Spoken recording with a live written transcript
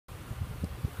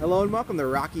Hello and welcome to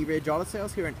Rocky Ridge Auto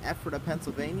Sales here in Ephrata,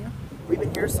 Pennsylvania. We've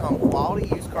been here selling quality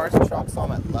used cars and trucks,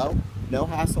 some at low, no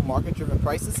hassle, market-driven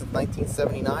prices since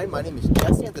 1979. My name is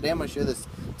Jesse, and today I'm going to show you this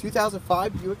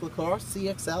 2005 Buick LaCrosse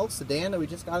CXL sedan that we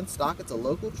just got in stock. It's a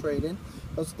local trade-in.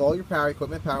 Comes with all your power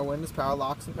equipment, power windows, power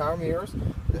locks, and power mirrors.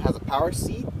 It has a power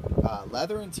seat,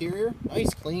 leather interior,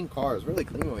 nice clean car. It was really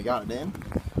clean when we got it in.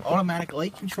 Automatic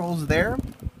light controls there.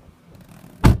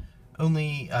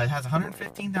 It has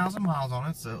 115,000 miles on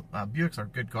it, so Buicks are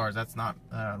good cars. That's not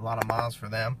a lot of miles for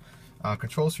them.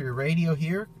 Controls for your radio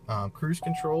here, cruise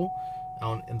control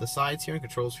in the sides here, and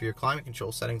controls for your climate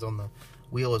control settings on the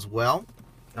wheel as well.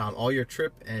 All your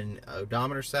trip and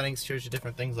odometer settings shows you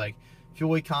different things like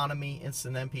fuel economy,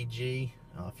 instant MPG,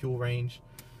 fuel range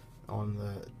on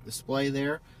the display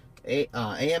there.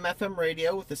 AM/FM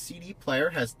radio with a CD player,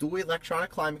 has dual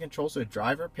electronic climate control, so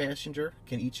driver passenger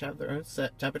can each have their own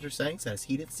temperature settings. It has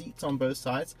heated seats on both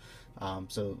sides,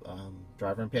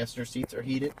 driver and passenger seats are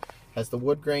heated. Has the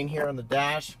wood grain here on the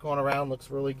dash going around, looks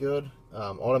really good.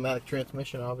 Automatic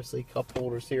transmission, obviously. Cup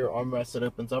holders here, armrest that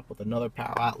opens up with another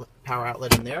power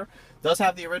outlet in there. Does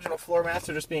have the original floor mats,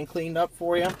 they're just being cleaned up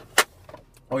for you.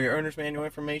 All your owner's manual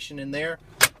information in there.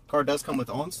 Car does come with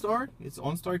OnStar. It's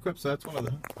OnStar equipped, so that's one of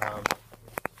the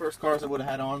first cars I would have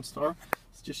had OnStar.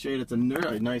 Let's just show you it's a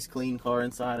nice clean car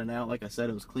inside and out. Like I said,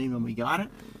 it was clean when we got it.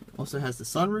 Also has the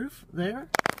sunroof there.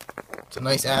 It's a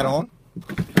nice add-on.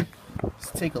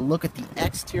 Let's take a look at the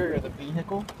exterior of the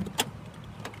vehicle.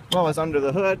 Well, it's under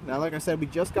the hood. Now, like I said, we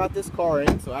just got this car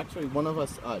in, so actually one of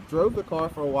us drove the car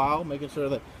for a while, making sure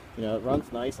that it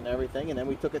runs nice and everything, and then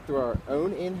we took it through our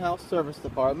own in-house service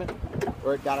department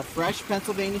where it got a fresh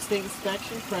Pennsylvania state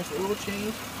inspection, fresh oil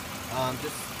change,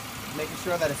 just making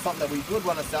sure that it's something that we would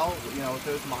want to sell, with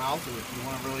those miles, if you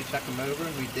want to really check them over,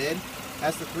 and we did.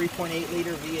 Has the 3.8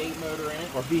 liter V8 motor in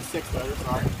it, or V6 motor,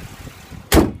 sorry.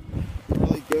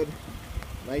 Really good,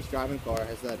 nice driving car.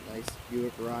 Has that nice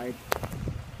Buick ride.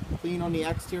 Clean on the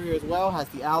exterior as well. Has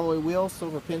the alloy wheels,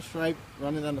 silver pinstripe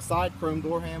running on the side, chrome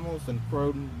door handles, and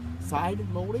chrome side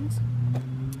moldings.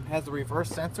 Has the reverse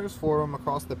sensors, 4 of them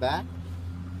across the back.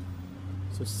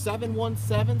 So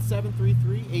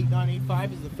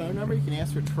 717-733-8985 is the phone number. You can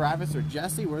ask for Travis or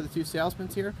Jesse. We're the two salesmen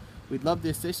here. We'd love to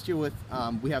assist you with,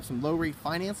 we have some low rate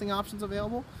financing options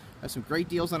available. Have some great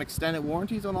deals on extended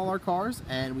warranties on all our cars,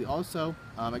 and we also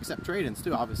accept trade-ins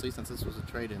too, obviously, since this was a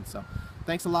trade-in. So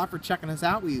thanks a lot for checking us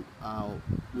out. We'd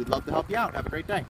love to help you out. Have a great day.